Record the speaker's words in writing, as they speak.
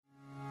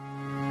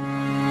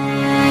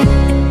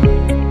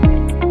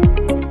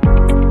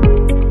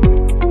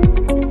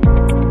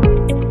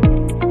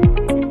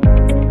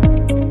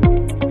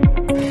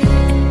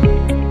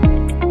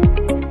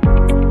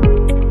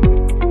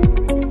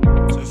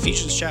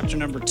chapter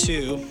number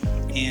 2,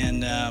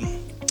 and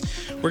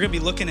we're going to be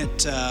looking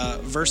at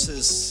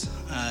verses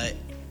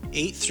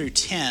 8 through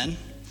 10.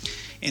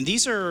 And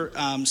these are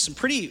some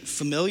pretty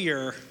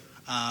familiar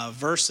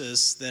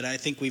verses that I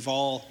think we've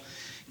all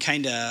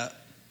kind of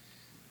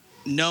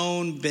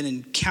known, been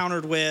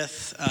encountered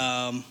with,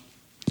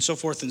 so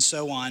forth and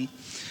so on.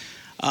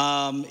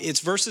 It's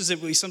verses that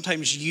we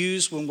sometimes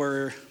use when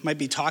we might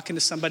be talking to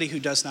somebody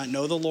who does not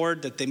know the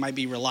Lord, that they might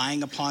be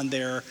relying upon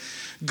their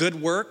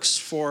good works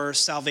for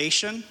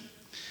salvation.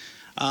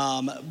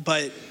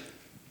 But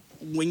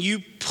when you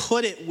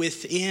put it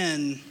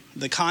within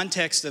the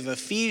context of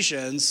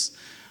Ephesians,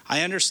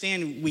 I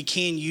understand we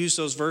can use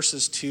those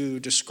verses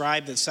to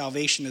describe that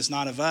salvation is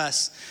not of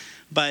us,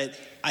 but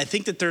I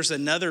think that there's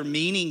another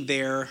meaning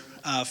there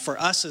for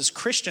us as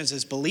Christians,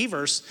 as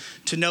believers,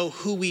 to know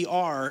who we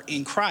are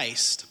in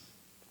Christ.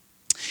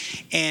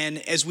 And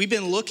as we've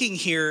been looking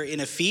here in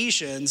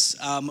Ephesians,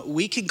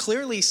 we can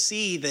clearly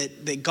see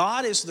that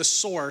God is the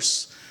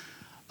source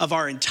of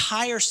our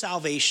entire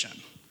salvation.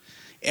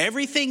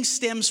 Everything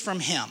stems from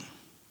Him.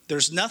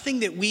 There's nothing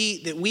that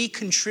we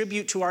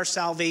contribute to our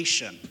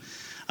salvation.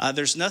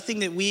 There's nothing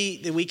that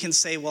we can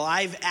say, well,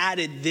 I've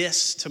added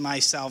this to my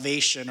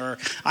salvation, or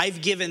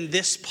I've given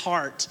this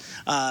part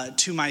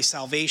to my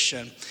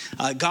salvation.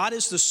 God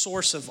is the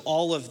source of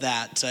all of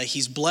that.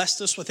 He's blessed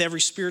us with every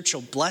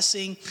spiritual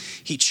blessing.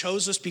 He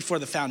chose us before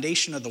the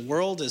foundation of the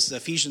world, as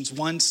Ephesians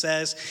 1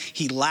 says.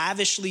 He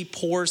lavishly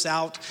pours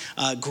out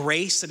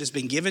grace that has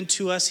been given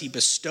to us. He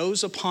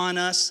bestows upon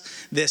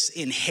us this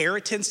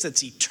inheritance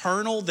that's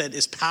eternal, that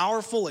is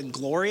powerful and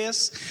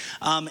glorious.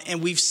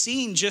 And we've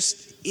seen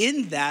just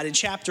in that, in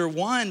chapter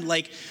 1,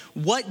 like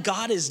what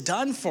God has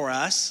done for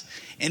us.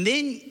 And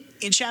then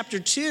in chapter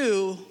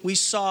 2, we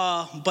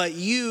saw, but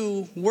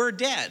you were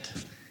dead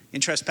in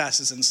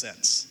trespasses and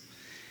sins.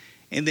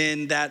 And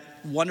then that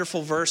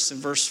wonderful verse in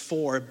verse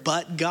 4,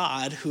 but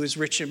God, who is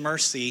rich in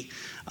mercy,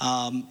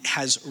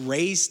 has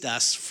raised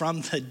us from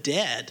the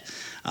dead.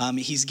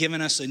 He's given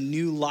us a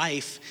new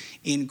life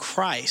in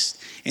Christ.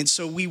 And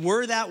so we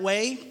were that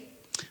way.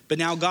 But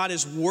now God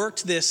has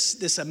worked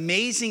this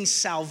amazing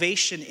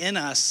salvation in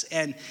us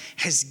and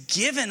has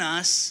given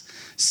us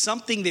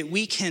something that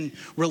we can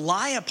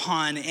rely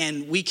upon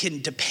and we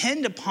can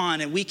depend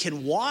upon and we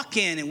can walk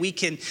in and we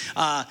can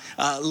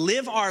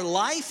live our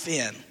life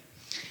in.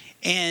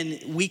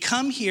 And we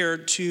come here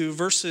to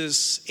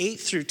verses 8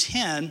 through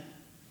 10,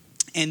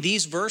 and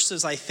these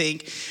verses, I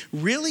think,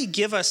 really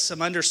give us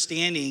some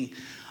understanding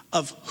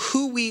of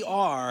who we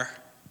are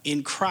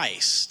in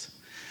Christ.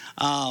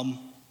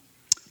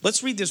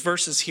 Let's read these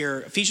verses here,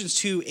 Ephesians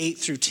 2, 8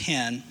 through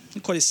 10.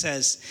 Look what it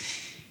says.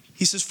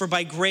 He says, for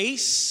by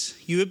grace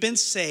you have been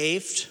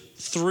saved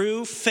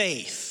through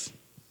faith.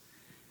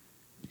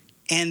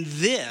 And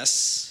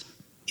this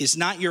is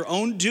not your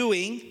own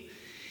doing.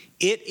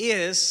 It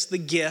is the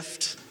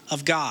gift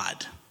of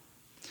God.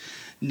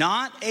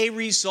 Not a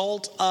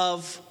result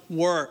of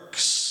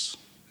works,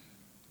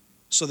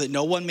 so that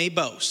no one may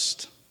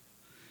boast.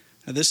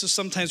 Now this is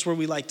sometimes where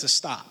we like to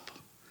stop.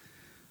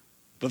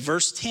 But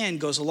verse 10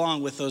 goes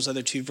along with those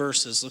other two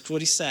verses. Look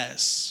what he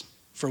says.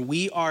 For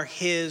we are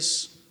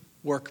his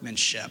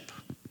workmanship,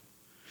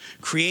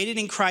 created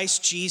in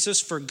Christ Jesus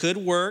for good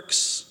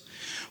works,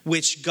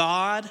 which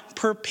God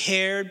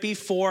prepared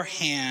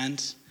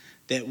beforehand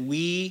that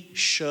we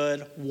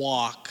should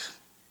walk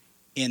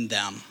in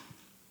them.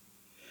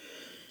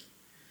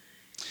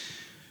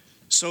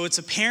 So it's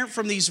apparent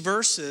from these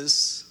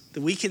verses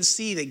that we can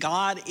see that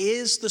God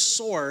is the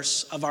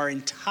source of our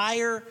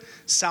entire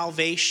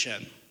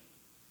salvation.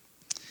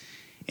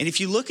 And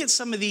if you look at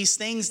some of these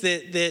things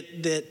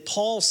that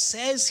Paul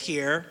says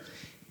here,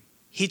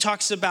 he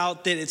talks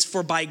about that it's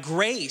for by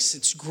grace.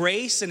 It's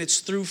grace and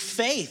it's through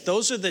faith.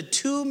 Those are the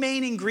two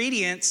main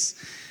ingredients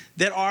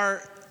that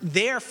are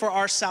there for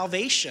our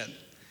salvation.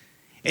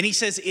 And he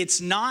says it's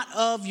not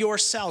of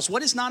yourselves.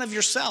 What is not of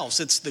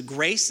yourselves? It's the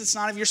grace that's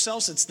not of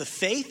yourselves. It's the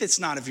faith that's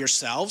not of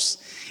yourselves.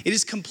 It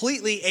is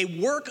completely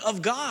a work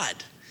of God.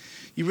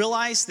 You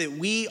realize that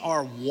we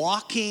are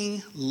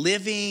walking,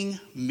 living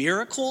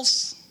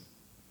miracles.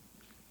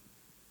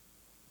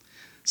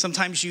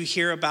 Sometimes you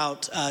hear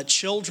about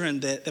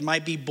children that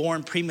might be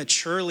born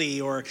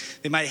prematurely, or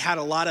they might have had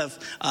a lot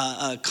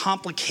of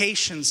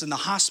complications in the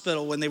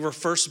hospital when they were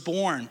first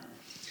born.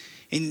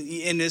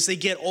 And as they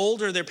get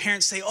older, their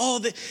parents say,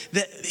 oh,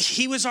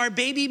 he was our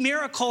baby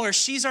miracle, or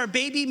she's our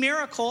baby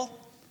miracle.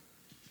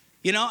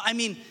 You know, I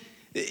mean,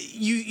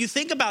 you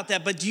think about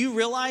that, but do you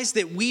realize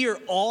that we are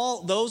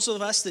all, those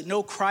of us that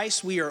know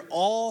Christ, we are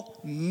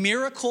all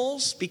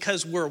miracles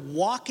because we're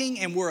walking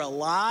and we're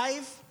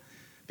alive?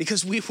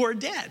 Because we were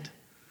dead,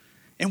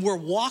 and we're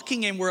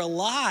walking and we're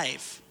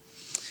alive.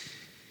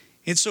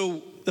 And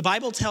so the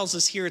Bible tells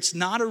us here it's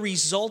not a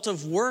result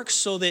of works,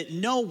 so that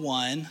no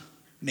one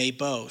may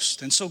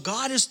boast. And so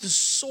God is the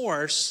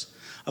source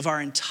of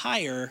our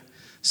entire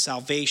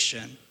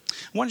salvation.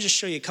 I want to just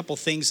show you a couple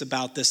things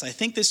about this. I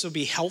think this will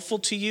be helpful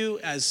to you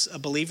as a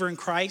believer in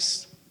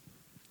Christ,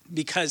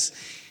 because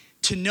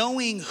to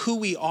knowing who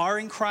we are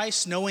in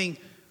Christ, knowing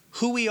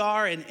who we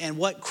are and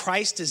what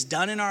Christ has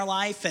done in our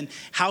life and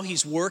how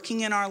he's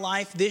working in our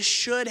life, this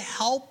should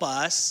help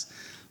us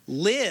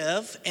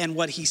live. And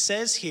what he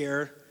says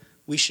here,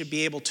 we should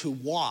be able to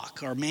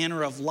walk, our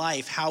manner of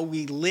life, how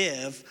we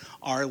live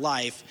our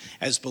life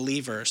as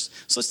believers.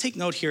 So let's take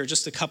note here,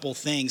 just a couple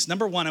things.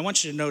 Number one, I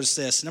want you to notice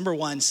this. Number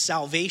one,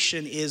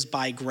 salvation is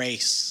by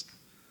grace.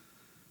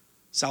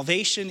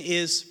 Salvation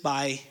is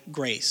by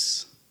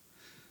grace.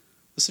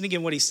 Listen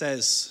again what he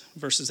says,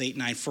 verses 8 and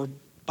 9. For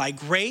by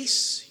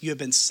grace you have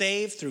been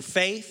saved through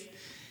faith,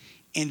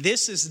 and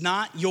this is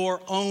not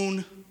your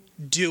own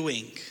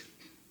doing.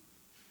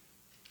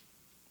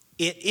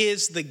 It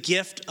is the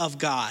gift of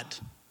God,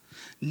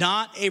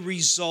 not a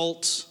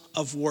result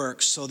of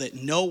works, so that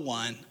no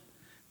one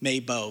may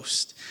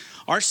boast.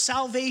 Our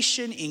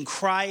salvation in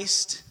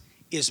Christ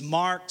is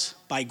marked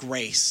by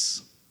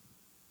grace.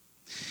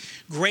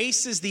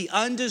 Grace is the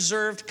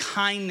undeserved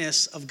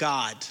kindness of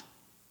God.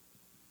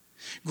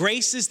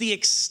 Grace is the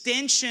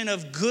extension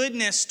of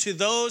goodness to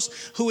those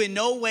who in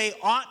no way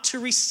ought to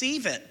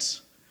receive it.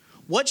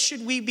 What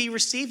should we be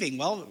receiving?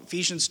 Well,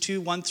 Ephesians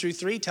 2, 1 through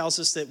 3 tells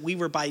us that we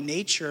were by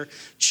nature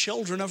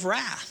children of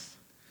wrath.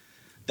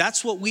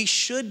 That's what we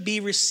should be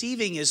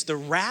receiving, is the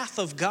wrath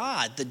of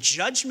God, the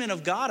judgment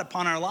of God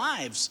upon our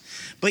lives.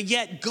 But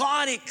yet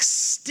God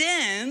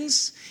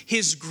extends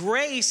his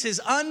grace, his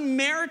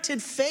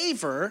unmerited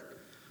favor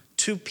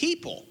to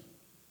people.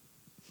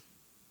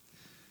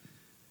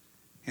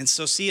 And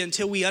so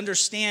until we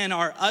understand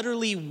our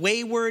utterly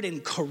wayward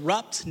and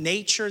corrupt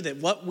nature, that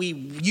what we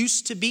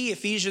used to be,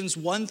 Ephesians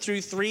 1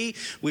 through 3,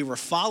 we were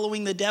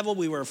following the devil,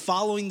 we were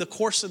following the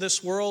course of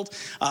this world,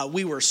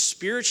 we were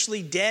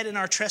spiritually dead in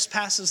our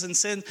trespasses and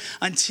sins.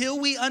 Until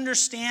we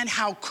understand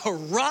how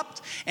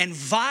corrupt and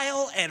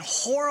vile and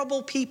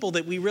horrible people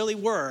that we really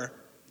were,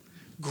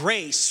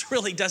 grace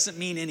really doesn't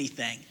mean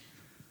anything.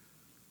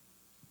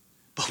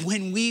 But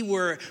when we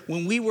were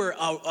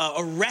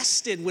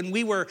arrested, when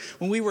we were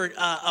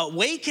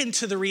awakened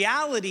to the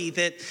reality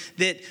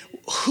that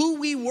who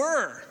we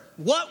were,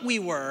 what we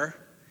were,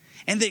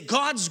 and that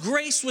God's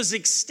grace was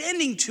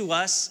extending to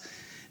us,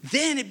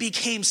 then it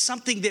became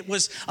something that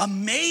was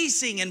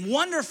amazing and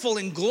wonderful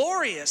and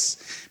glorious,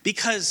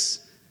 because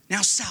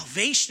now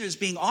salvation is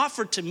being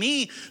offered to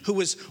me, who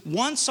was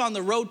once on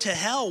the road to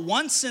hell,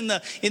 once in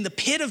the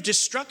pit of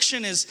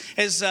destruction, as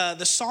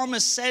the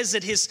psalmist says,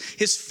 that his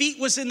feet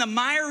was in the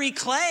miry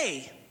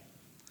clay.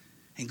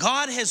 And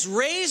God has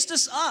raised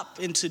us up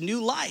into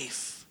new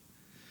life.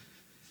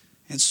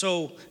 And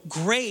so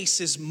grace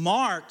is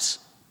marked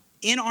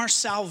in our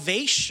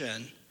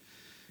salvation.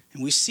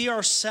 And we see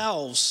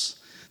ourselves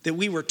that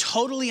we were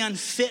totally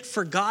unfit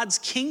for God's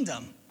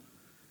kingdom.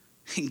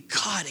 And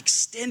God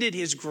extended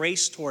his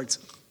grace towards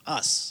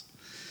us.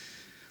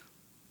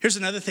 Here's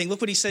another thing.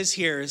 Look what he says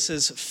here. It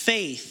says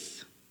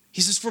faith.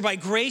 He says, for by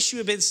grace you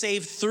have been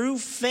saved through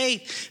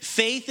faith.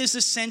 Faith is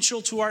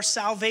essential to our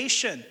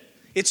salvation.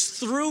 It's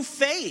through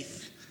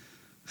faith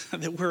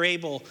that we're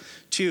able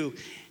to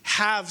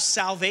have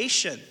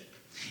salvation.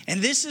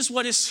 And this is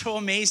what is so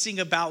amazing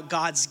about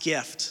God's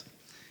gift.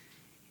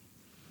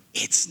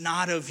 It's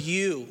not of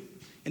you.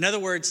 In other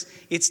words,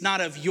 it's not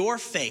of your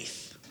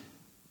faith.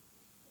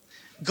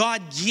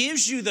 God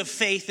gives you the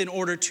faith in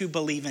order to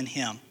believe in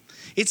him.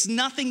 It's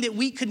nothing that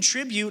we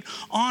contribute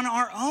on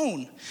our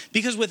own,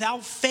 because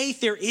without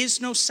faith there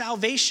is no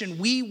salvation.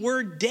 We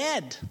were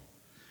dead.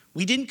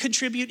 We didn't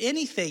contribute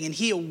anything, and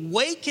he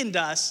awakened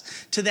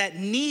us to that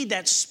need,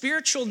 that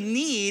spiritual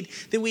need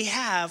that we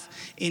have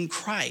in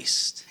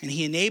Christ, and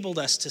he enabled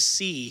us to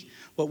see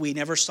what we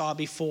never saw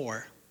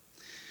before.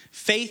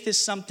 Faith is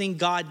something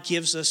God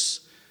gives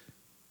us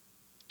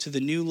to the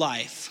new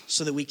life,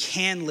 so that we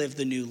can live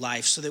the new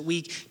life, so that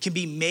we can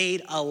be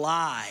made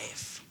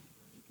alive.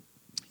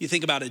 You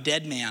think about a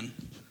dead man.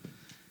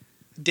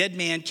 A dead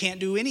man can't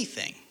do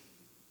anything.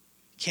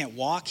 He can't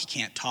walk, he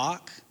can't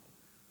talk.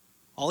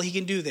 All he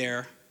can do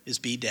there is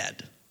be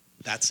dead.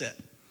 That's it.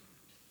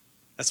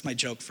 That's my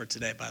joke for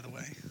today, by the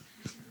way.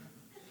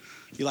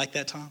 You like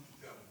that, Tom?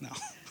 No.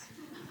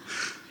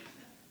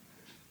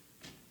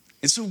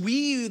 And so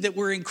we that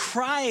were in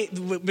Christ,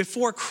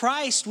 before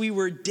Christ, we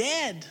were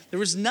dead. There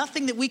was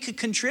nothing that we could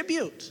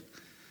contribute.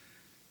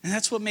 And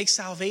that's what makes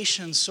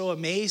salvation so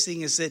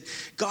amazing, is that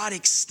God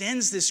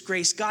extends this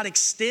grace, God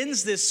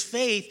extends this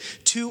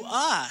faith to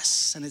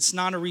us. And it's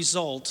not a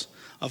result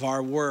of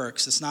our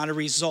works. It's not a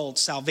result.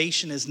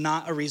 Salvation is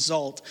not a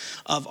result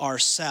of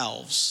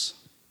ourselves.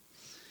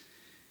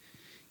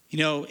 You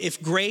know,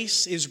 if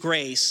grace is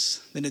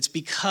grace, then it's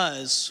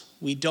because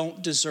we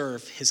don't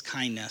deserve his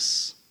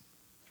kindness.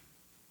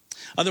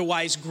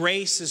 Otherwise,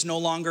 grace is no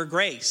longer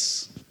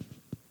grace.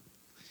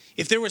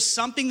 If there was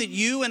something that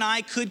you and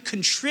I could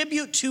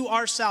contribute to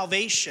our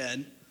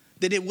salvation,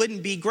 then it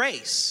wouldn't be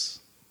grace.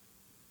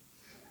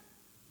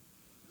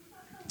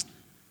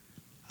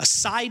 A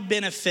side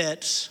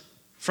benefit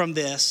from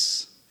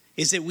this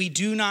is that we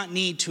do not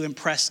need to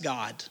impress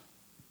God.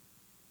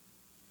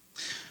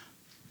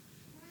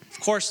 Of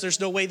course, there's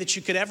no way that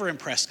you could ever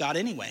impress God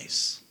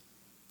anyways.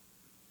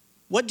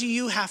 What do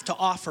you have to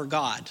offer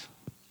God?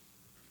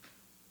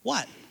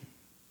 What?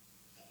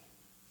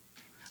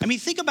 I mean,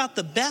 think about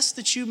the best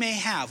that you may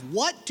have.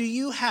 What do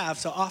you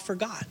have to offer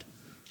God?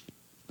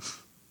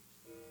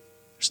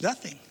 There's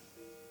nothing.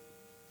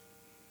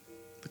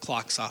 The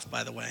clock's off,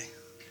 by the way.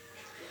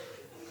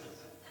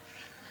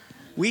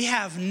 We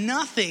have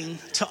nothing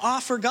to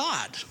offer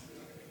God.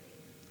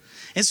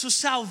 And so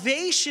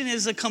salvation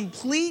is a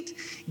complete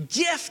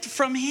gift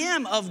from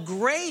him of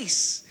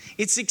grace.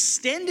 It's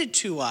extended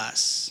to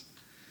us.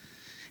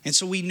 And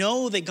so we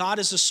know that God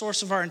is the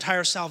source of our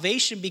entire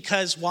salvation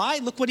because why?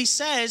 Look what he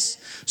says,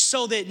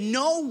 so that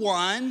no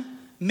one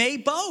may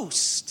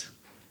boast.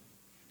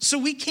 So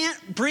we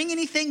can't bring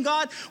anything,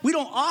 God. We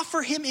don't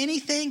offer him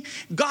anything.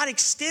 God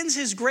extends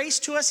his grace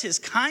to us, his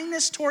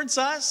kindness towards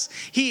us.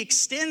 He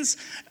extends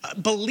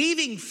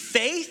believing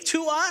faith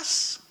to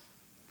us.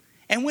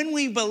 And when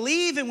we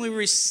believe and we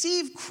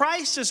receive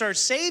Christ as our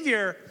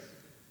Savior,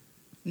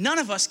 none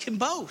of us can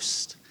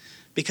boast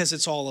because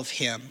it's all of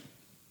him.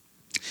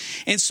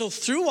 And so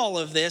through all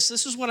of this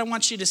is what I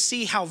want you to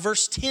see how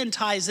verse 10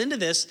 ties into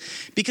this,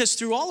 because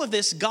through all of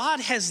this, God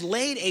has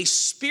laid a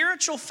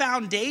spiritual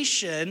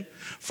foundation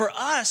for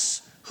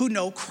us who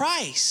know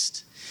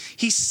Christ.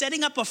 He's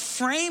setting up a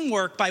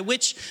framework by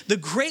which the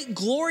great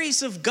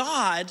glories of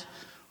God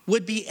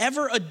would be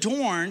ever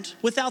adorned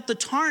without the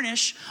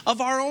tarnish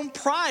of our own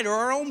pride or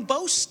our own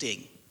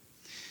boasting.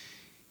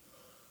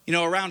 You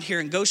know, around here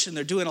in Goshen,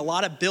 they're doing a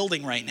lot of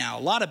building right now,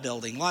 a lot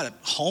of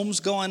homes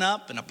going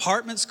up and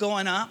apartments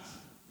going up.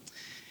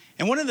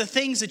 And one of the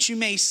things that you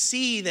may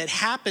see that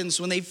happens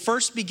when they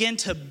first begin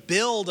to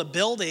build a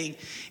building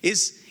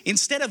is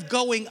instead of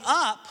going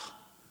up,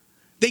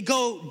 they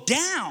go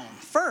down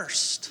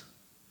first.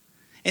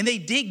 And they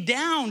dig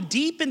down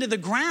deep into the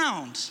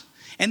ground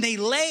and they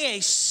lay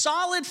a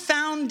solid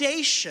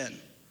foundation.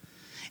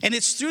 And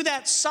it's through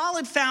that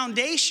solid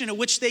foundation of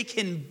which they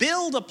can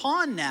build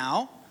upon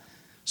now,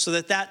 so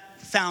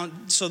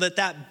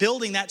that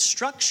building, that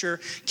structure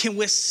can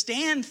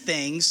withstand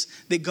things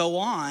that go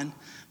on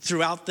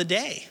throughout the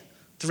day,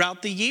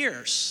 throughout the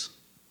years.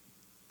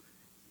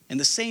 In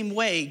the same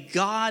way,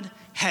 God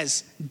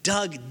has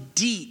dug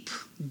deep,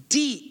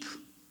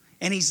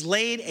 and he's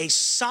laid a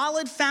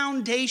solid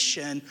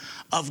foundation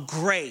of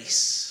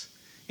grace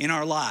in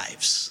our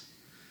lives.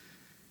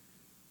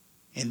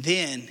 And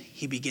then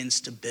he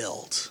begins to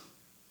build.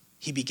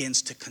 He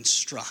begins to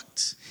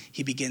construct.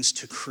 He begins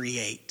to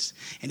create.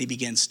 And he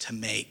begins to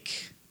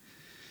make.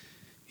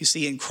 You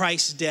see, in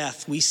Christ's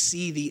death, we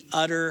see the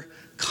utter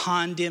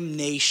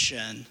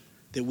condemnation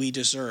that we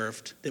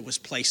deserved that was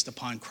placed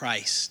upon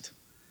Christ.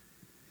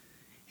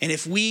 And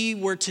if we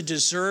were to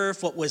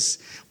deserve what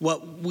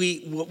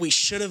we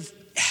should have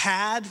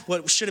had,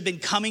 what should have been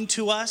coming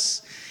to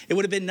us, it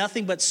would have been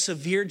nothing but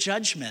severe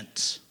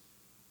judgment.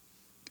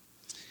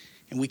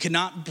 And we could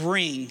not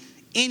bring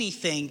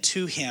anything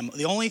to him.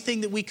 The only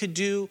thing that we could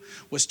do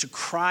was to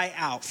cry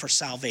out for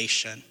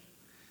salvation.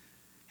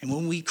 And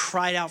when we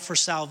cried out for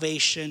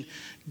salvation,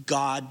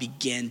 God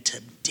began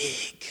to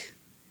dig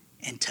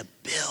and to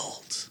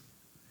build.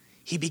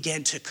 He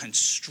began to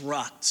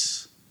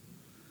construct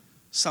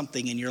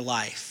something in your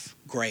life,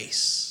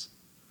 grace.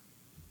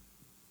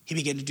 He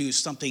began to do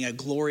something, a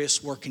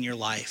glorious work in your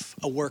life,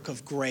 a work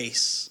of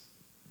grace.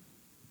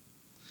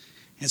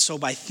 And so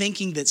by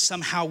thinking that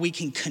somehow we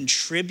can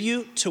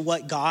contribute to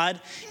what God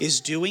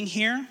is doing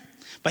here,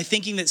 by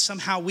thinking that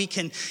somehow we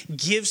can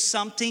give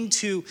something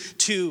to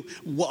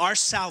our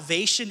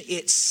salvation,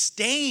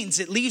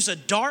 it leaves a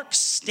dark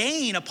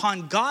stain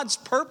upon God's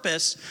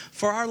purpose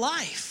for our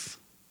life.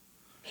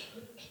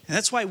 And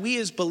that's why we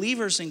as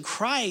believers in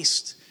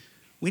Christ,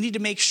 we need to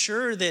make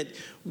sure that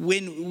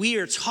when we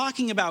are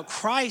talking about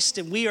Christ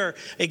and we are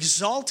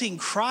exalting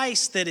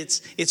Christ, that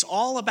it's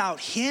all about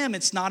him,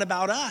 it's not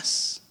about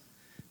us.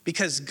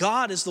 Because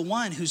God is the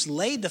one who's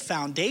laid the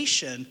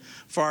foundation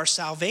for our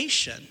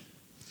salvation.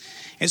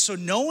 And so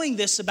knowing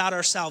this about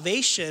our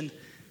salvation,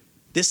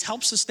 this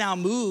helps us now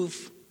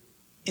move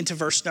into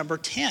verse number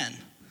 10.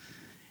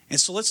 And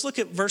so let's look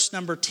at verse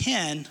number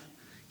 10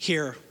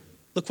 here.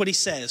 Look what he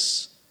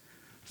says.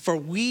 For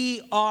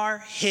we are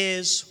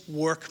his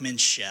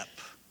workmanship,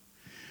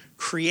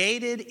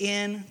 created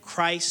in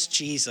Christ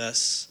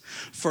Jesus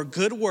for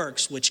good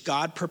works which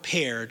God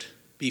prepared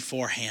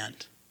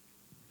beforehand.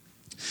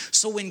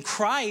 So when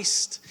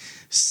Christ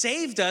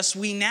saved us,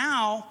 we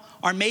now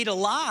are made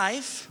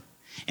alive.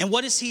 And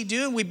what does he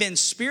do? We've been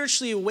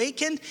spiritually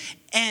awakened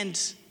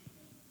and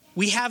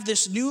we have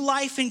this new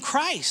life in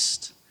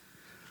Christ.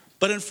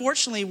 But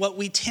unfortunately, what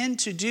I tend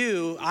to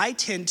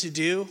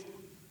do,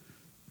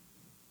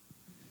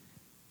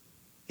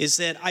 is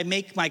that I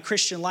make my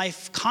Christian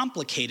life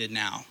complicated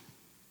now.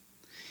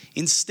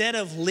 Instead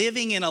of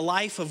living in a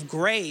life of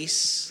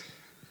grace,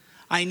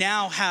 I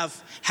now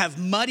have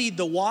muddied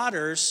the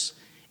waters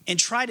and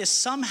try to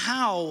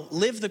somehow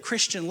live the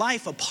Christian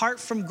life apart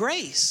from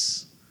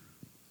grace.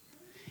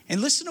 And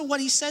listen to what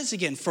he says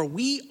again. For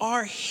we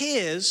are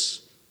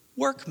his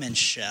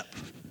workmanship,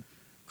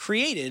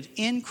 created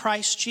in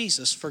Christ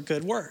Jesus for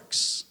good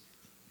works.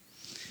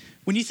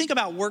 When you think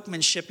about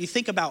workmanship, you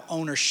think about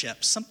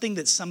ownership, something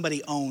that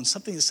somebody owns,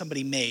 something that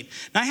somebody made.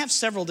 Now, I have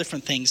several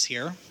different things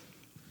here.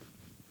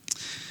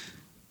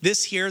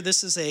 This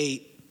is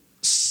a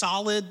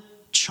solid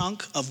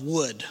chunk of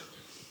wood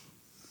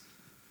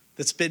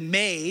that's been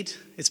made,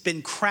 it's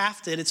been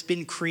crafted, it's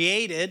been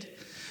created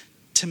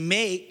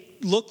to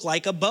look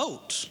like a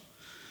boat.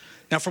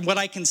 Now, from what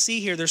I can see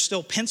here, there's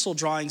still pencil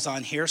drawings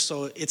on here,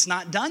 so it's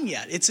not done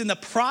yet. It's in the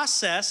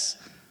process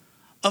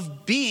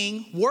of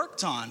being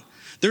worked on.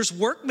 There's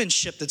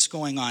workmanship that's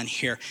going on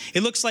here.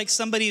 It looks like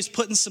somebody is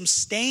putting some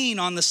stain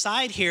on the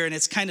side here, and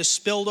it's kind of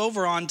spilled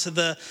over onto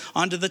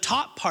the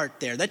top part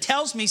there. That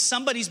tells me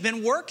somebody's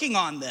been working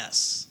on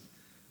this.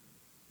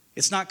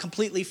 It's not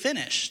completely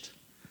finished.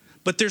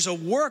 But there's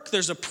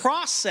a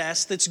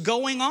process that's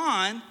going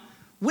on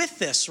with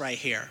this right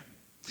here.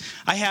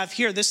 I have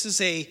here, this is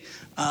a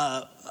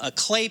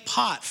clay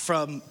pot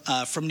from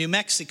New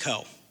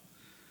Mexico.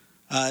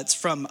 It's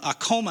from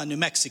Acoma, New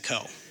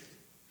Mexico.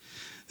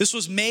 This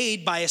was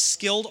made by a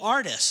skilled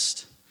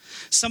artist.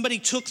 Somebody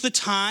took the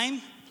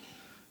time,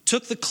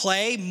 took the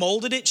clay,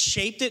 molded it,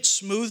 shaped it,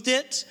 smoothed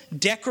it,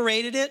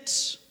 decorated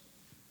it,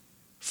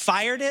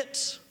 fired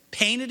it,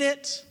 painted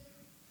it.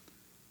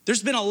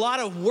 There's been a lot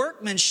of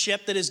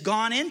workmanship that has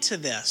gone into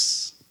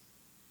this.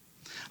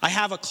 I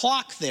have a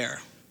clock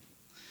there.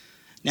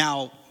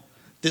 Now,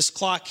 this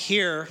clock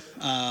here,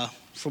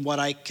 from what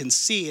I can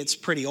see, it's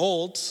pretty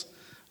old.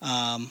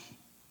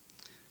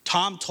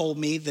 Tom told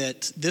me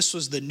that this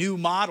was the new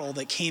model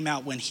that came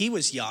out when he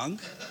was young.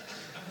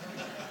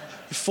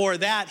 Before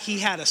that, he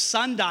had a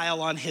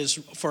sundial on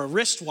for a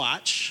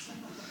wristwatch.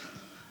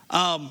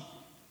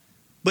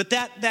 But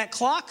that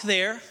clock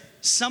there,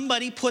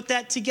 somebody put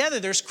that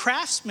together. There's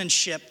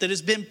craftsmanship that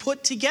has been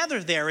put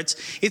together there.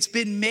 It's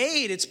been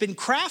made, it's been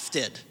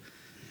crafted.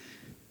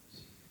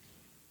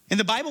 And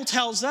the Bible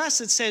tells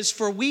us, it says,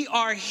 for we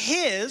are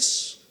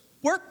his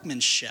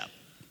workmanship.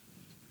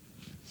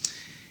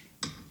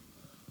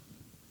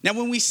 Now,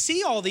 when we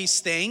see all these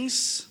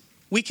things,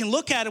 we can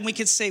look at them, we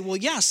can say, well,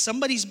 yeah,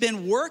 somebody's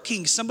been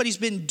working, somebody's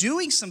been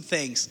doing some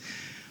things.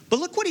 But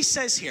look what he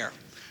says here.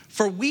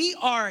 For we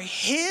are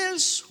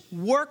his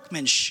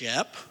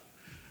workmanship,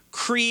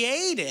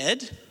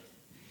 created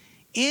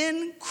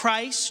in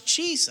Christ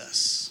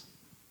Jesus.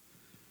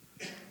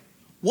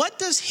 What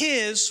does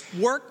his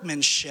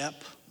workmanship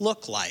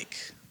look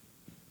like?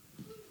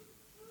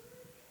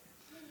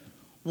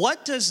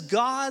 What does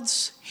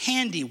God's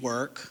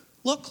handiwork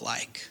look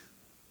like?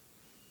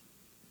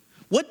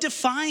 What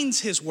defines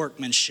his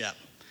workmanship?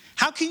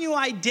 How can you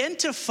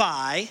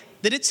identify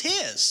that it's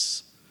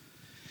his?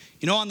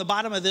 You know, on the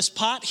bottom of this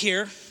pot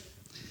here,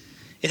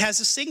 it has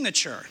a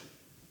signature.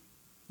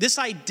 This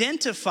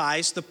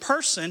identifies the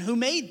person who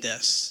made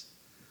this.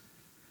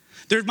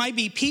 There might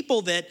be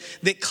people that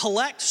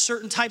collect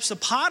certain types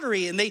of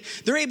pottery, and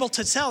they're able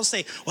to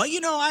say, well, you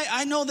know,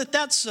 I know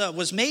that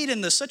was made in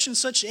the such and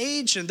such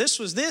age, and this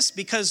was this,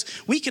 because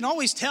we can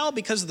always tell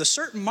because of the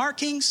certain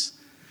markings.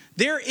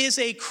 There is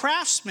a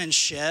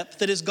craftsmanship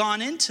that has gone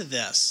into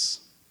this.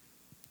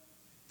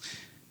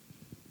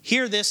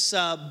 Here, this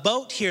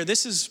boat here,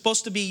 this is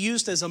supposed to be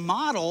used as a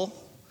model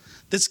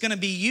that's going to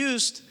be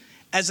used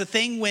as a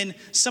thing when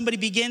somebody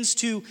begins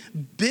to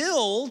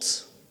build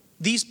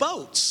these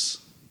boats.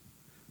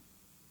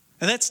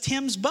 And that's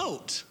Tim's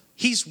boat.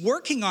 He's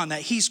working on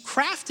that. He's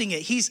crafting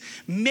it. He's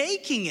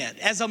making it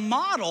as a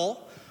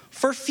model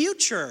for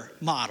future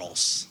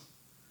models.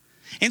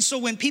 And so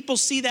when people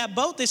see that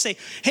boat, they say,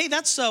 hey,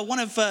 that's one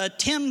of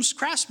Tim's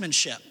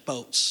craftsmanship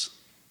boats.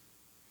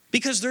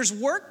 Because there's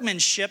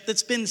workmanship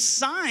that's been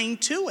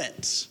signed to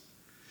it.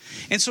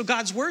 And so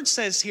God's word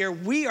says here,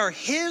 we are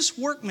his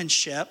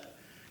workmanship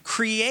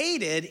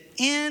created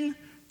in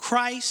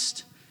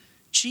Christ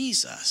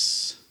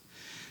Jesus.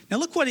 Now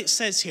look what it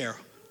says here.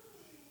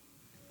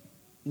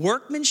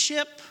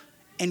 Workmanship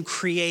and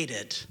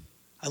created.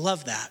 I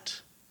love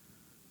that.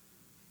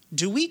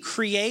 Do we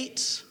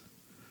create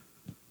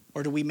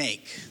or do we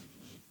make?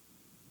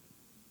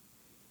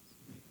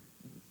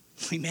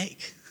 We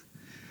make.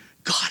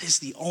 God is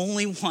the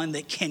only one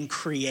that can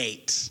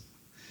create.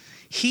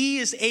 He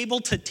is able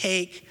to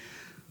take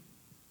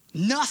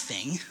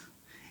nothing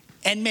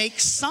and make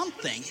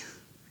something.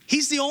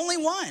 He's the only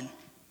one.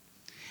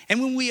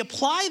 And when we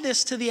apply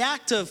this to the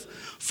act of,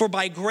 for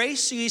by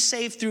grace are you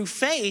saved through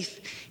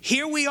faith,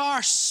 here we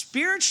are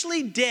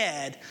spiritually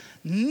dead,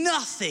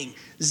 nothing,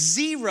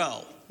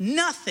 zero,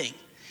 nothing.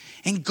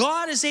 And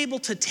God is able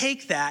to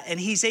take that, and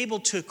he's able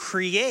to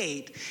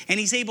create, and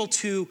he's able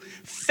to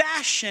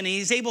fashion, and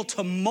he's able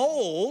to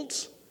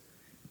mold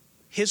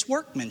his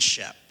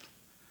workmanship.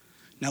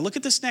 Now look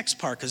at this next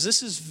part, because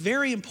this is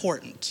very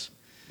important.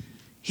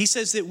 He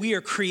says that we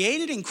are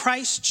created in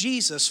Christ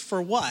Jesus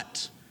for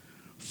what?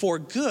 For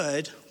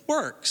good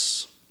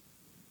works,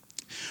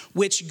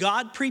 which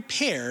God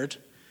prepared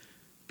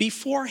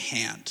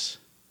beforehand.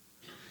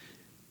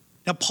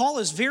 Now Paul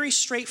is very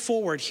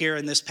straightforward here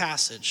in this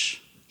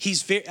passage.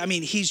 He's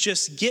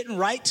just getting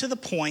right to the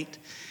point.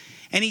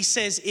 And he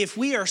says, if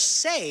we are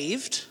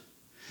saved,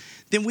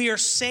 then we are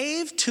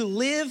saved to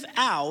live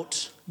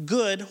out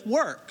good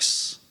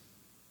works.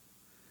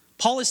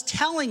 Paul is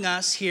telling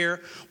us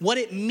here what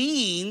it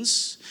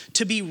means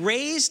to be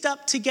raised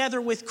up together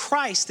with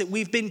Christ, that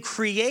we've been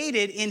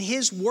created in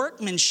his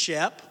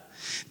workmanship,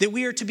 that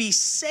we are to be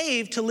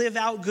saved to live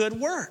out good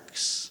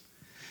works.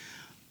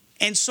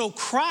 And so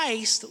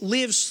Christ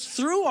lives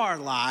through our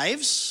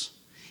lives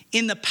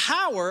in the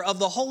power of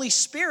the Holy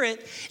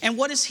Spirit. And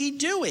what is he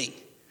doing?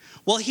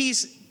 Well,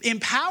 he's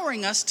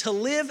empowering us to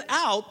live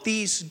out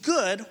these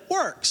good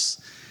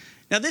works.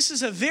 Now, this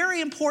is a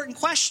very important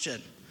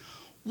question.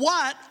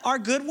 What are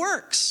good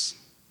works?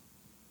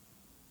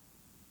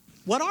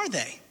 What are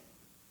they?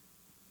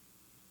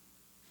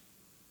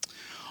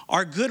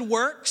 Are good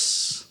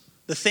works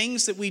the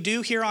things that we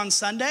do here on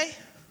Sunday?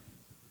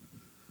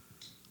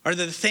 Are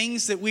they the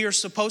things that we are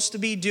supposed to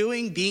be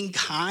doing, being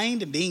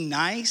kind and being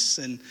nice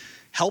and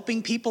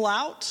helping people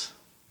out?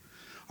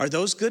 Are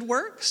those good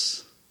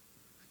works?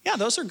 Yeah,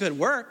 those are good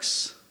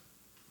works.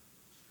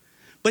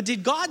 But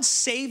did God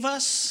save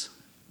us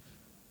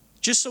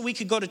just so we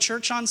could go to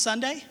church on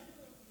Sunday?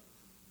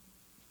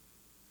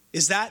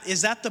 Is that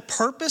the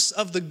purpose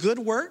of the good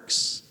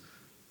works?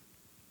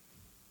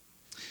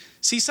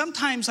 See,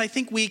 sometimes I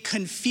think we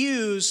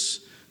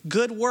confuse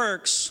good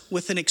works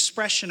with an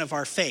expression of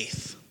our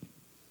faith.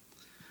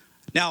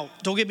 Now,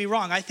 don't get me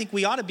wrong. I think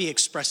we ought to be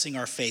expressing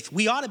our faith.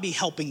 We ought to be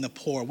helping the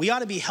poor. We ought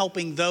to be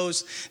helping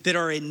those that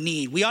are in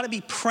need. We ought to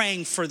be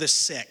praying for the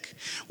sick.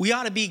 We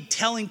ought to be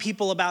telling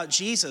people about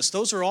Jesus.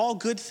 Those are all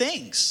good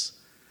things.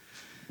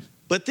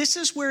 But this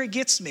is where it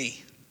gets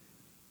me.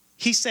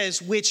 He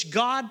says, which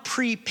God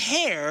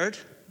prepared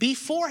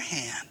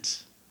beforehand.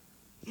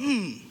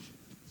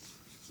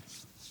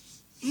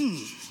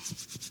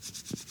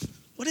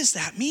 What does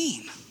that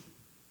mean?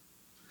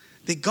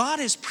 That God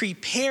has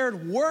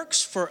prepared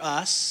works for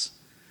us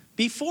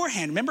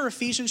beforehand. Remember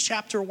Ephesians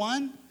chapter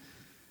 1?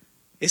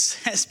 It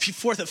says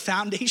before the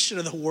foundation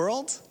of the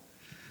world,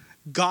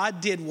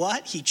 God did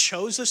what? He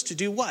chose us to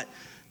do what?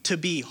 To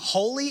be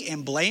holy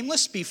and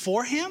blameless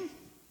before him?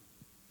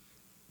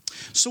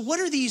 So what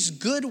are these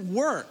good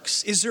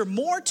works? Is there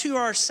more to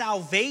our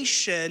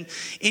salvation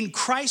in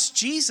Christ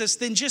Jesus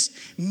than just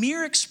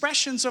mere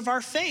expressions of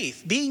our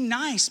faith? Being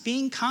nice,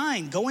 being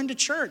kind, going to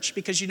church.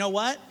 Because you know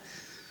what?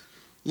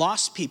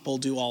 Lost people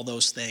do all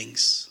those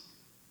things.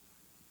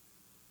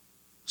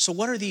 So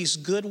what are these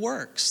good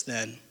works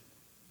then?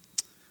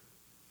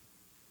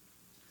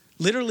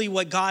 Literally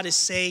what God is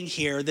saying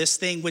here, this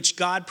thing which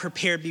God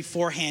prepared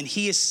beforehand,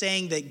 he is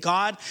saying that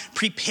God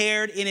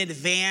prepared in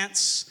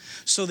advance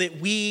so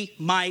that we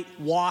might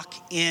walk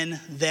in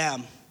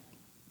them.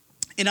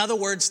 In other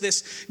words,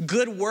 this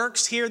good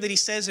works here that he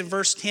says in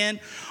verse 10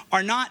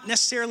 are not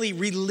necessarily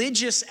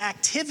religious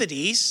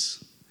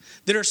activities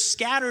that are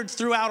scattered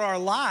throughout our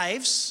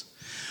lives,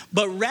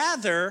 but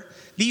rather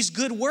these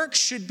good works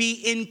should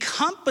be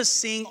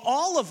encompassing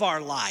all of our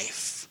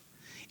life.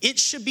 It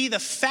should be the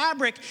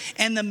fabric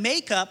and the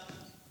makeup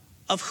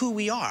of who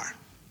we are.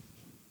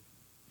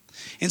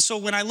 And so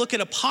when I look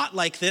at a pot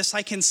like this,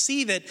 I can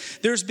see that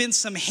there's been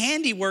some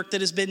handiwork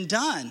that has been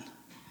done.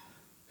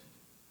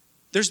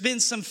 There's been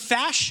some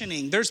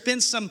fashioning. There's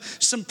been some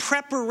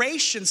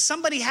preparation.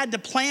 Somebody had to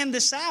plan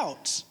this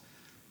out.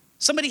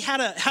 Somebody had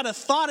a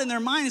thought in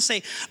their mind and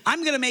say,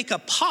 I'm going to make a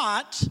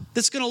pot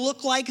that's going to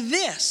look like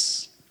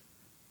this.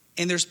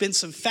 And there's been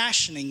some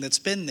fashioning that's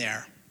been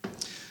there.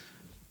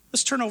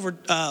 Let's turn over,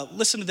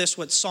 listen to this,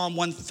 what Psalm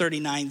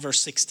 139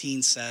 verse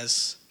 16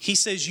 says. He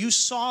says, you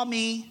saw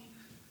me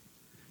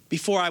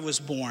before I was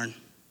born.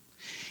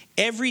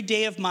 Every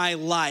day of my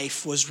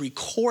life was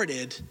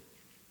recorded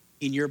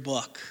in your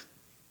book.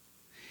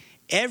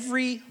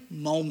 Every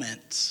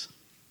moment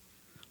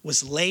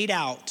was laid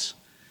out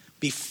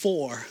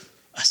before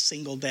a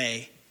single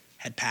day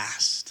had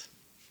passed.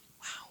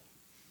 Wow.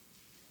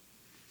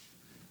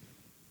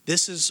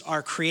 This is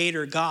our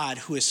Creator God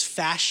who is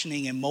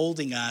fashioning and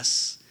molding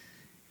us.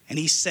 And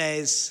he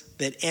says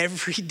that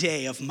every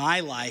day of my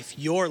life,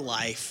 your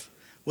life,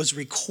 was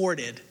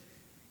recorded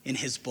in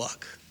his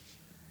book.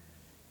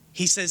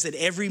 He says that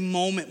every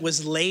moment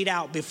was laid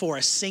out before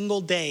a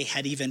single day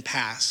had even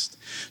passed.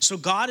 So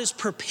God has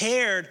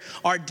prepared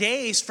our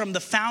days from the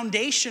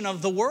foundation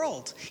of the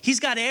world. He's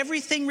got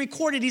everything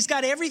recorded. He's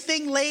got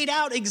everything laid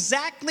out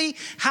exactly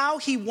how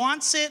he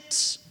wants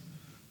it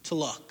to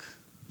look.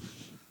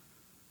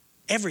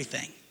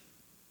 Everything.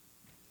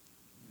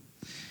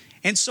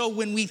 And so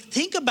when we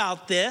think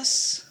about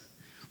this,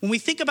 when we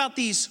think about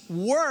these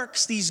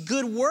works, these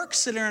good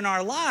works that are in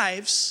our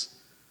lives,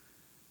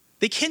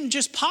 they can't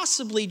just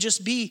possibly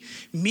just be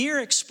mere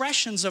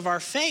expressions of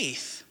our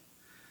faith.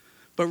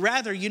 But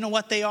rather, you know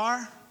what they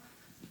are?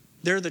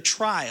 They're the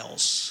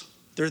trials.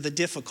 They're the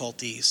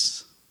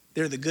difficulties.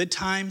 They're the good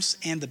times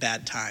and the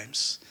bad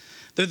times.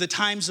 They're the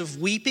times of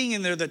weeping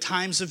and they're the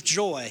times of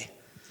joy.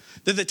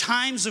 They're the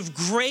times of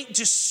great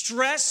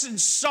distress and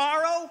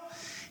sorrow.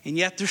 And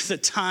yet they're the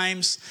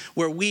times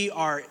where we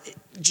are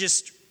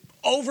just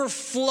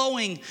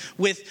overflowing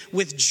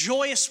with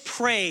joyous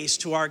praise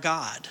to our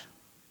God.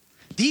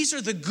 These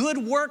are the good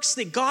works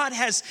that God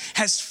has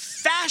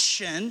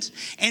fashioned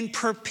and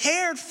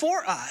prepared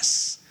for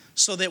us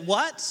so that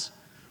what?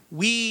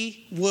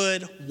 We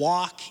would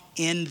walk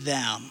in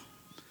them.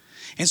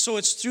 And so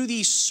it's through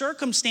these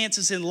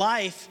circumstances in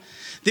life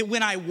that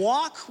when I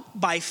walk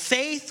by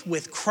faith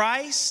with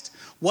Christ,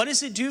 what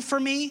does it do for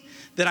me?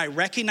 That I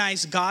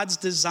recognize God's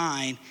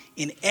design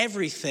in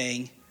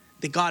everything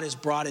that God has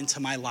brought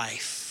into my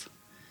life.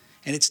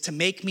 And it's to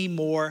make me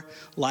more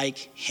like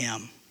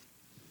him.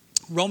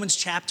 Romans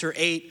chapter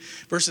 8,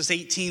 verses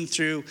 18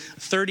 through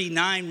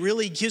 39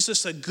 really gives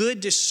us a good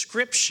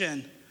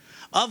description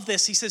of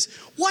this. He says,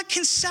 what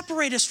can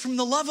separate us from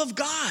the love of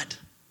God?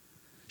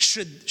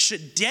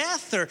 Should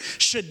death or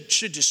should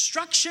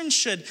destruction,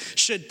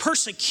 should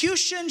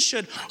persecution,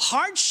 should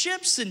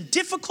hardships and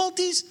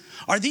difficulties,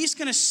 are these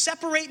going to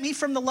separate me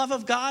from the love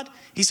of God?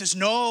 He says,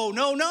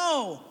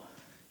 no.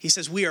 He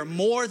says, we are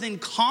more than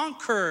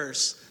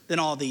conquerors than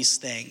all these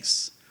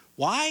things.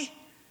 Why?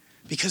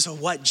 Because of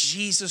what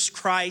Jesus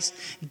Christ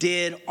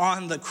did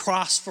on the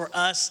cross for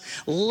us,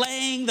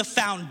 laying the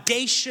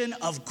foundation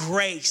of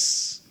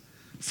grace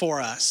for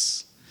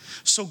us.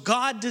 So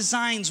God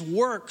designs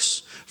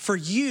works for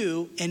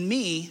you and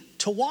me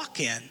to walk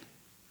in.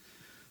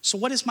 So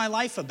what is my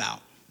life about?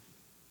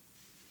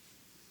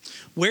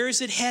 Where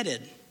is it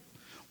headed?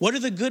 What are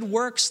the good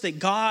works that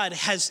God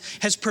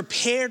has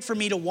prepared for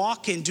me to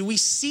walk in? Do we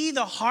see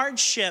the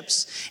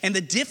hardships and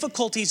the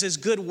difficulties as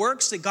good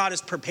works that God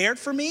has prepared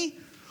for me?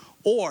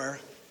 Or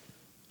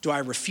do I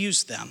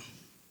refuse them?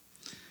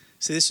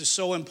 See, this is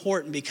so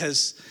important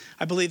because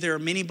I believe there are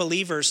many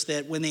believers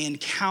that when they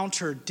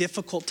encounter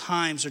difficult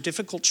times or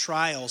difficult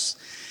trials,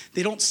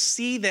 they don't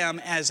see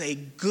them as a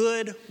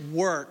good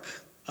work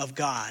of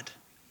God,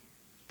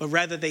 but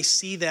rather they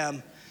see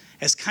them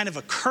as kind of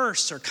a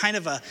curse or kind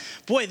of a,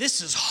 boy,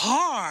 this is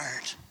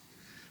hard.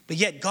 But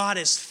yet God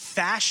has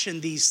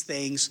fashioned these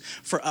things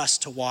for us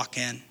to walk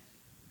in.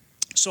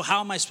 So how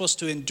am I supposed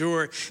to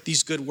endure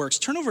these good works?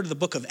 Turn over to the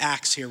book of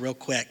Acts here real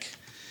quick.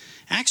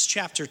 Acts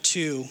chapter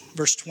 2,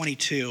 verse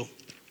 22.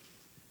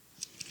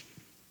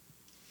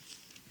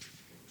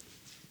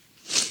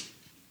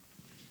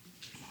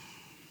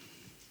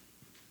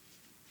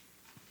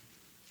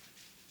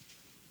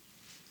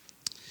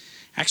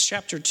 Acts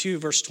chapter 2,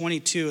 verse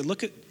 22. And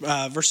look at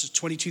verses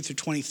 22 through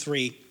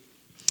 23.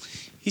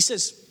 He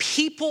says,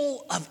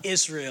 people of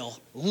Israel,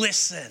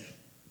 listen.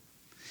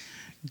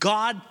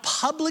 God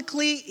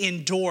publicly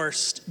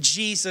endorsed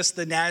Jesus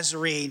the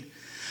Nazarene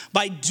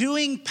by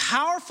doing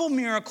powerful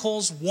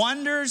miracles,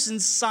 wonders, and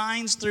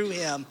signs through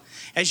him,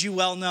 as you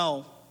well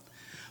know.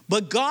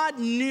 But God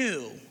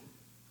knew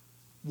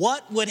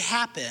what would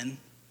happen,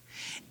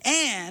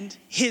 and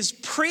his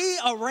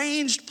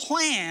prearranged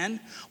plan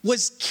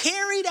was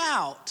carried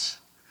out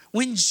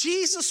when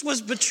Jesus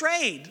was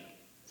betrayed.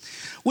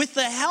 With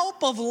the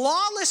help of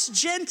lawless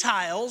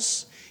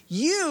Gentiles,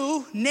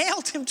 you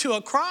nailed him to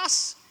a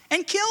cross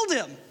and killed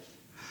him.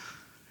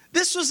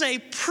 This was a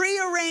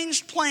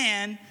prearranged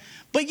plan,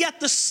 but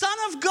yet the Son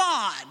of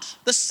God,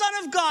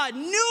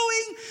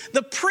 knowing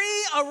the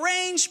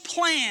prearranged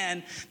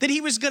plan that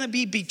he was going to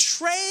be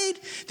betrayed,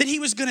 that he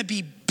was going to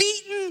be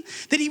beaten,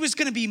 that he was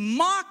going to be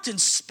mocked and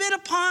spit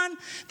upon,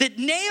 that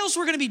nails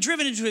were going to be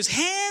driven into his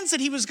hands, that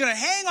he was going to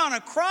hang on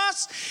a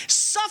cross,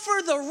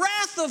 suffer the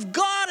wrath of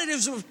God, and it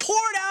was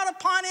poured out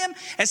upon him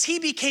as he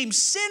became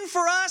sin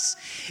for us.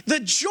 The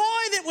joy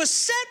that was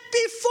set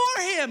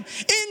before him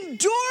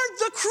endured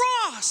the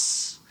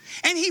cross.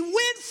 And he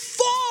went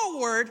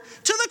forward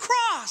to the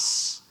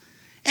cross.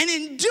 And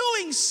in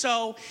doing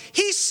so,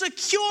 he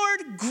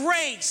secured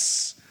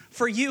grace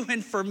for you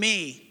and for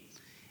me.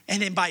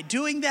 And by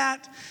doing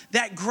that,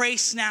 that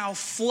grace now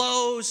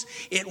flows.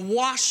 It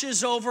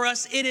washes over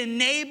us. It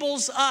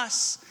enables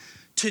us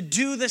to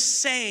do the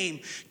same,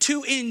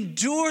 to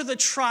endure the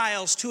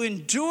trials, to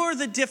endure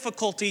the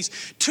difficulties,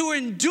 to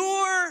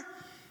endure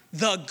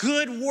the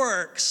good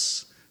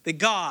works that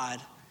God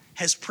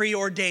has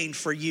preordained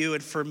for you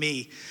and for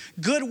me.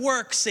 Good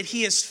works that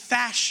he has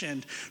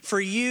fashioned for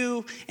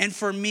you and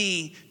for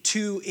me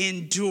to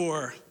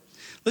endure.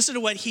 Listen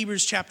to what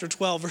Hebrews chapter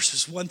 12,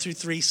 verses 1 through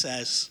 3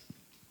 says.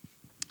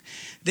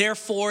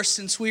 Therefore,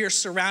 since we are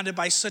surrounded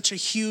by such a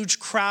huge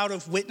crowd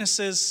of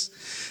witnesses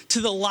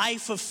to the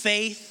life of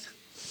faith,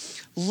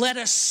 let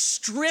us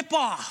strip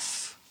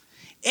off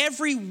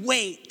every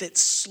weight that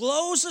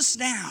slows us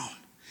down,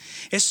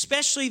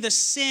 especially the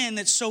sin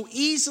that so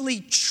easily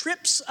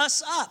trips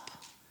us up.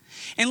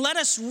 And let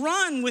us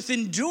run with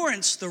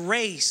endurance the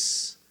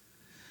race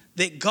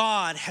that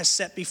God has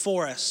set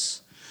before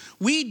us.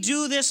 We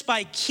do this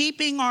by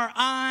keeping our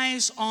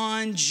eyes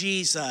on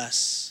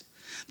Jesus,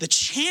 the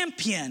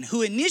champion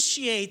who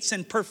initiates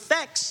and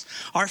perfects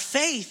our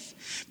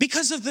faith.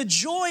 Because of the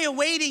joy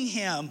awaiting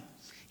him,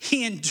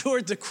 he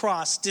endured the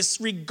cross,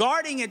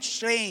 disregarding its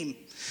shame.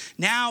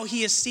 Now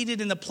he is seated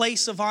in the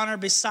place of honor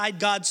beside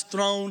God's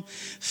throne.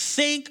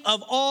 Think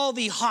of all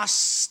the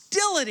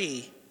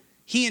hostility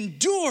he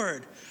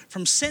endured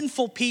from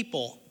sinful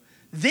people.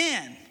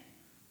 Then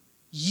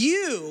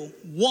you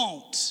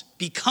won't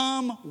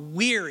become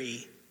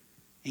weary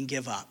and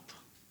give up.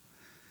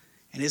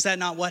 And is that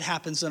not what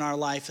happens in our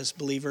life as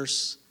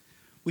believers?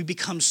 We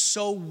become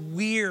so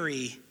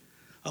weary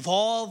of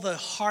all the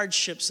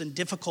hardships and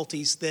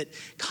difficulties that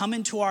come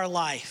into our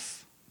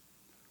life.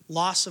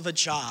 Loss of a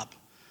job,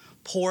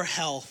 poor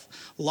health,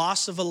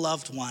 loss of a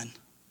loved one,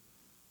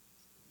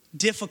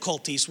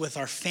 difficulties with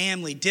our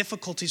family,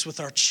 difficulties with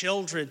our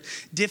children,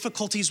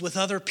 difficulties with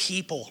other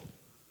people.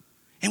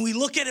 And we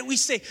look at it, we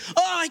say,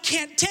 oh, I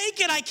can't take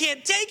it,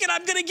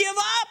 I'm going to give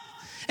up.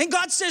 And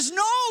God says,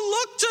 no,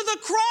 look to the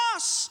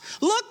cross,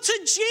 look to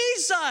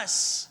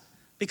Jesus.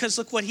 Because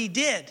look what he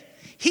did.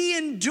 He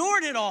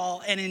endured it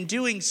all, and in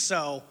doing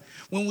so,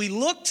 when we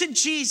look to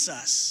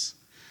Jesus,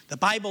 the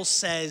Bible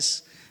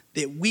says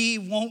that we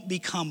won't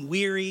become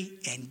weary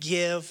and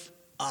give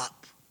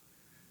up.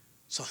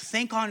 So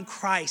think on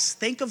Christ.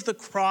 Think of the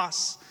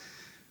cross.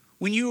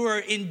 When you are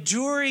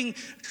enduring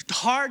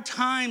hard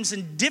times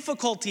and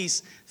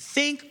difficulties,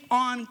 think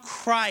on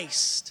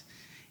Christ.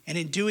 And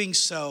in doing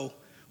so,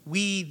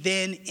 we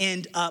then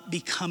end up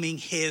becoming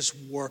his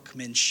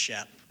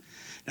workmanship.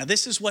 Now,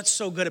 this is what's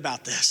so good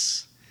about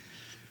this.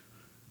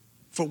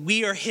 For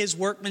we are his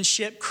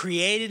workmanship,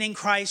 created in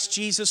Christ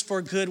Jesus for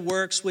good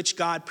works, which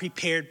God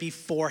prepared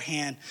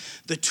beforehand.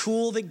 The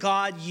tool that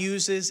God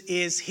uses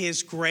is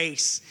his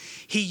grace.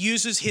 He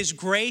uses his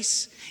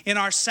grace in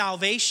our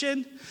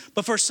salvation.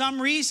 But for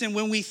some reason,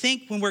 when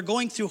we're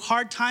going through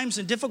hard times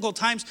and difficult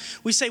times,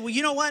 we say, well,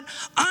 you know what?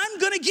 I'm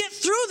going to get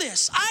through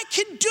this. I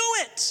can do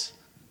it.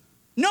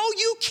 No,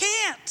 you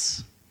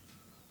can't.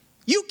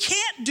 You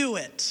can't do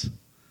it.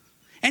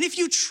 And if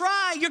you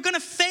try, you're going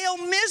to fail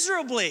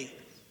miserably.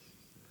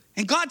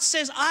 And God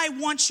says, I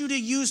want you to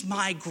use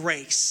my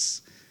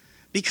grace.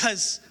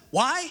 Because,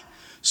 why?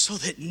 So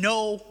that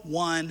no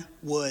one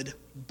would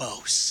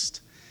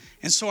boast.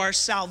 And so our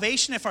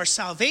salvation, if our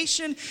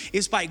salvation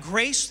is by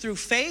grace through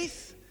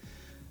faith,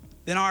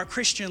 then our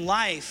Christian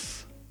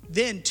life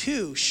then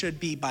too should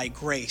be by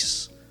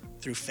grace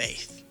through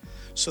faith.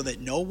 So that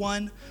no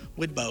one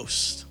would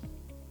boast.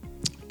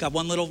 Got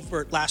one little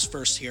last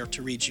verse here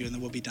to read you and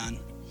then we'll be done.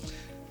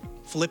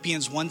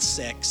 Philippians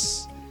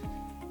 1:6.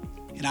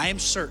 And I am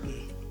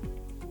certain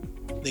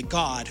that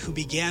God, who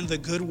began the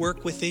good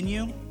work within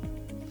you,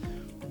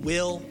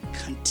 will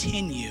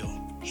continue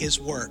his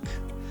work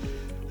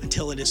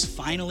until it is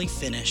finally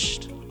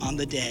finished on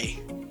the day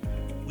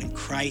when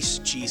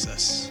Christ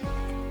Jesus